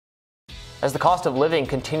As the cost of living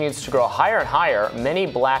continues to grow higher and higher, many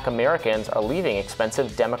Black Americans are leaving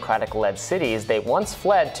expensive Democratic-led cities they once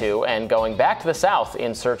fled to and going back to the South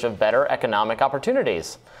in search of better economic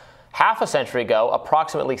opportunities. Half a century ago,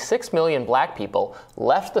 approximately 6 million Black people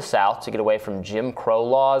left the South to get away from Jim Crow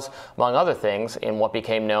laws, among other things, in what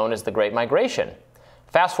became known as the Great Migration.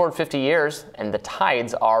 Fast forward 50 years, and the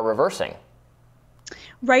tides are reversing.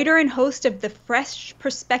 Writer and host of the Fresh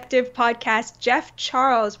Perspective podcast, Jeff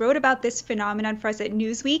Charles, wrote about this phenomenon for us at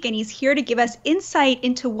Newsweek, and he's here to give us insight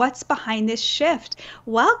into what's behind this shift.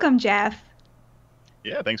 Welcome, Jeff.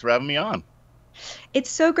 Yeah, thanks for having me on.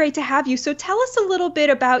 It's so great to have you. So tell us a little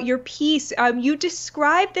bit about your piece. You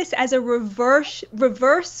describe this as a reverse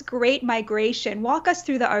Great Migration. Walk us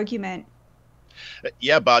through the argument.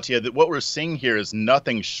 Yeah, Batya, what we're seeing here is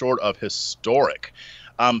nothing short of historic.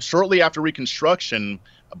 Shortly after Reconstruction,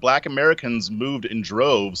 Black Americans moved in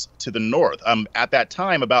droves to the North. At that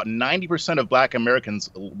time, about 90% of Black Americans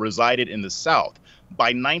resided in the South. By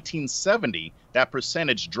 1970, that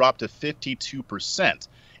percentage dropped to 52%,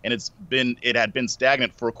 and it had been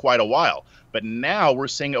stagnant for quite a while. But now we're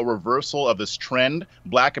seeing a reversal of this trend.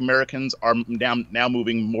 Black Americans are now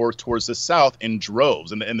moving more towards the South in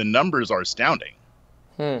droves, and the numbers are astounding.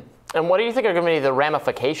 And what do you think are going to be the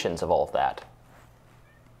ramifications of all of that?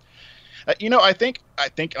 I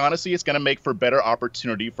think honestly, it's going to make for better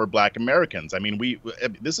opportunity for Black Americans. I mean,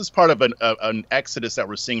 this is part of an exodus that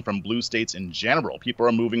we're seeing from blue states in general. People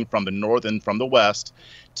are moving from the North and from the West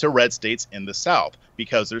to red states in the South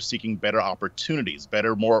because they're seeking better opportunities,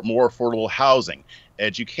 better, more affordable housing,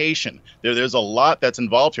 education. There's a lot that's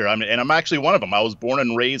involved here. And I'm actually one of them. I was born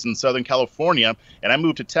and raised in Southern California, and I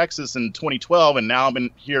moved to Texas in 2012, and now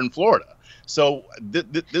I'm here in Florida. So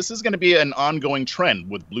this is going to be an ongoing trend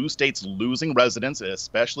with blue states losing residents,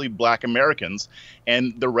 especially Black Americans,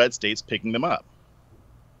 and the red states picking them up.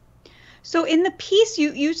 So in the piece,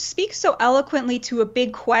 you speak so eloquently to a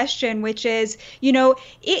big question, which is, is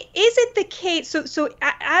it the case? So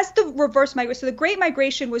as the reverse migration, so the Great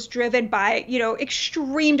Migration was driven by,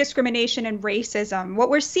 extreme discrimination and racism.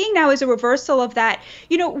 What we're seeing now is a reversal of that.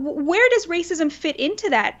 Where does racism fit into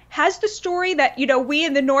that? Has the story that, we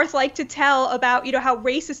in the North like to tell about, how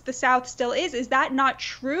racist the South still is that not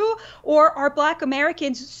true? Or are Black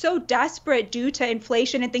Americans so desperate due to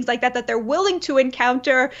inflation and things like that they're willing to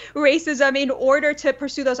encounter racism in order to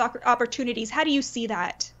pursue those opportunities? How do you see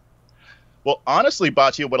that? Well, honestly,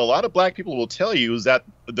 Batya, what a lot of Black people will tell you is that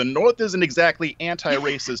the North isn't exactly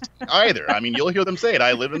anti-racist either. I mean, you'll hear them say it.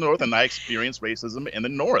 I live in the North and I experience racism in the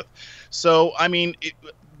North. So, I mean,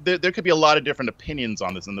 there could be a lot of different opinions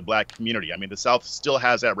on this in the Black community. I mean, the South still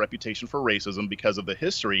has that reputation for racism because of the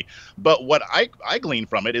history. But what I glean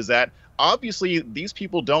from it is that obviously these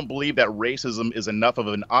people don't believe that racism is enough of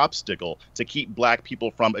an obstacle to keep Black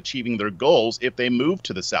people from achieving their goals if they move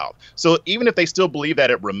to the South. So even if they still believe that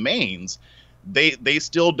it remains, they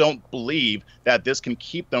still don't believe that this can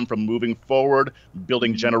keep them from moving forward,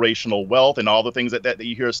 building generational wealth, and all the things that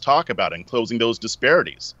you hear us talk about, and closing those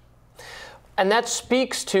disparities. And that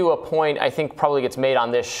speaks to a point I think probably gets made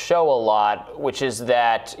on this show a lot, which is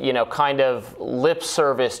that, kind of lip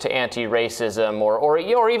service to anti-racism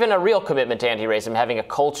or even a real commitment to anti-racism, having a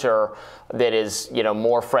culture that is,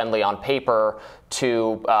 more friendly on paper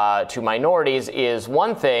to minorities is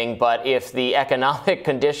one thing, but if the economic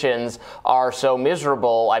conditions are so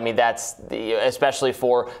miserable, I mean, especially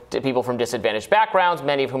for people from disadvantaged backgrounds,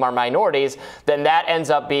 many of whom are minorities, then that ends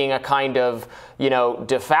up being a kind of,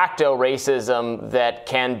 de facto racism that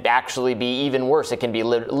can actually be even worse. It can be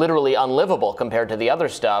literally unlivable compared to the other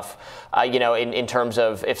stuff, in terms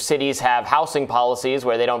of if cities have housing policies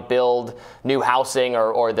where they don't build new housing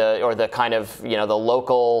or the kind of, the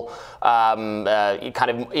local kind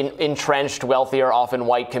of entrenched, wealthier, often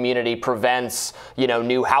white community prevents,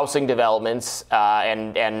 new housing developments,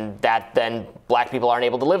 and that then Black people aren't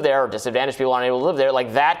able to live there, or disadvantaged people aren't able to live there.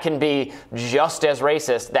 Like, that can be just as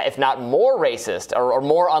racist, if not more racist, or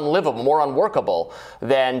more unlivable, more unworkable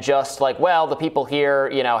than just like, well, the people here,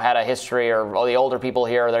 had a history, or the older people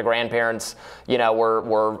here, or their grandparents,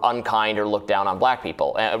 were unkind or looked down on Black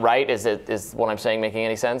people. Right? Is what I'm saying making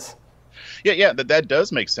any sense? Yeah, that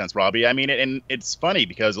does make sense, Robbie. I mean, and it's funny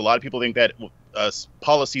because a lot of people think that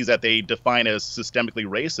policies that they define as systemically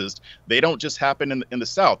racist, they don't just happen in the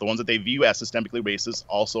South. The ones that they view as systemically racist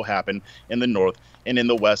also happen in the North and in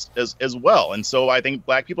the West as well. And so I think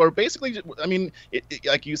Black people are basically, I mean,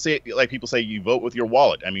 like people say, you vote with your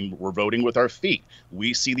wallet. I mean, we're voting with our feet.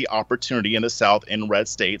 We see the opportunity in the South in red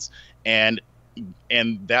states, and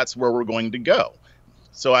that's where we're going to go.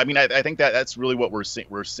 So, I mean, I think that that's really what we're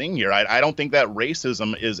seeing here. I don't think that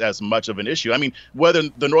racism is as much of an issue. I mean, whether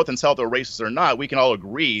the North and South are racist or not, we can all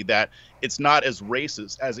agree that it's not as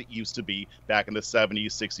racist as it used to be back in the 70s,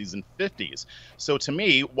 60s, and 50s. So to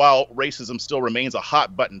me, while racism still remains a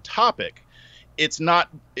hot button topic, it's not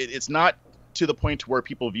to the point to where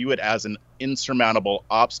people view it as an insurmountable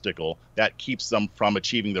obstacle that keeps them from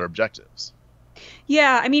achieving their objectives.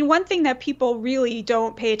 Yeah, I mean, one thing that people really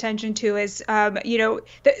don't pay attention to is,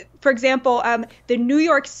 for example, the New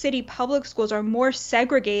York City public schools are more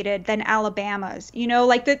segregated than Alabama's.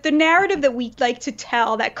 Like the narrative that we like to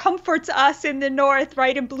tell that comforts us in the North,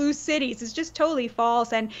 right, in blue cities is just totally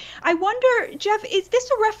false. And I wonder, Jeff, is this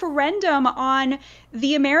a referendum on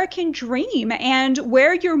the American dream and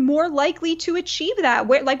where you're more likely to achieve that?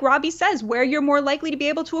 Where, like Robbie says, where you're more likely to be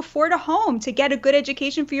able to afford a home, to get a good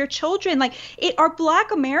education for your children. Like, are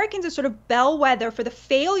Black Americans a sort of bellwether for the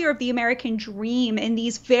failure of the American dream in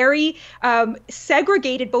these very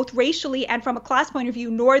segregated, both racially and from a class point of view,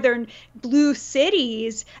 northern blue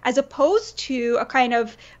cities, as opposed to a kind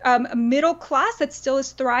of middle class that still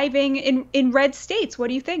is thriving in red states? What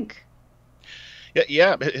do you think?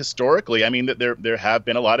 Yeah, historically, I mean, there have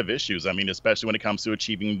been a lot of issues. I mean, especially when it comes to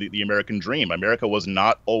achieving the American dream. America was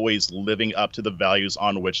not always living up to the values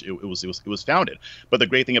on which it was founded. But the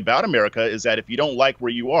great thing about America is that if you don't like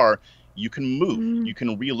where you are, you can move, you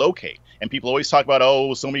can relocate. And people always talk about,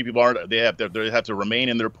 oh, so many people they have to remain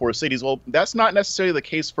in their poor cities. Well, that's not necessarily the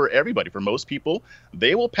case for everybody. For most people,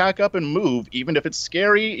 they will pack up and move, even if it's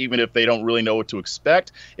scary, even if they don't really know what to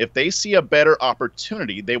expect. If they see a better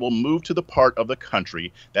opportunity, they will move to the part of the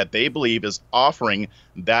country that they believe is offering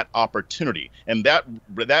that opportunity. And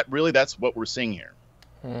that's what we're seeing here.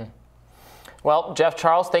 Well, Jeff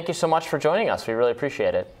Charles, thank you so much for joining us. We really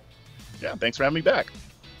appreciate it. Yeah, thanks for having me back.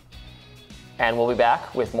 And we'll be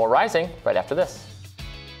back with more Rising right after this.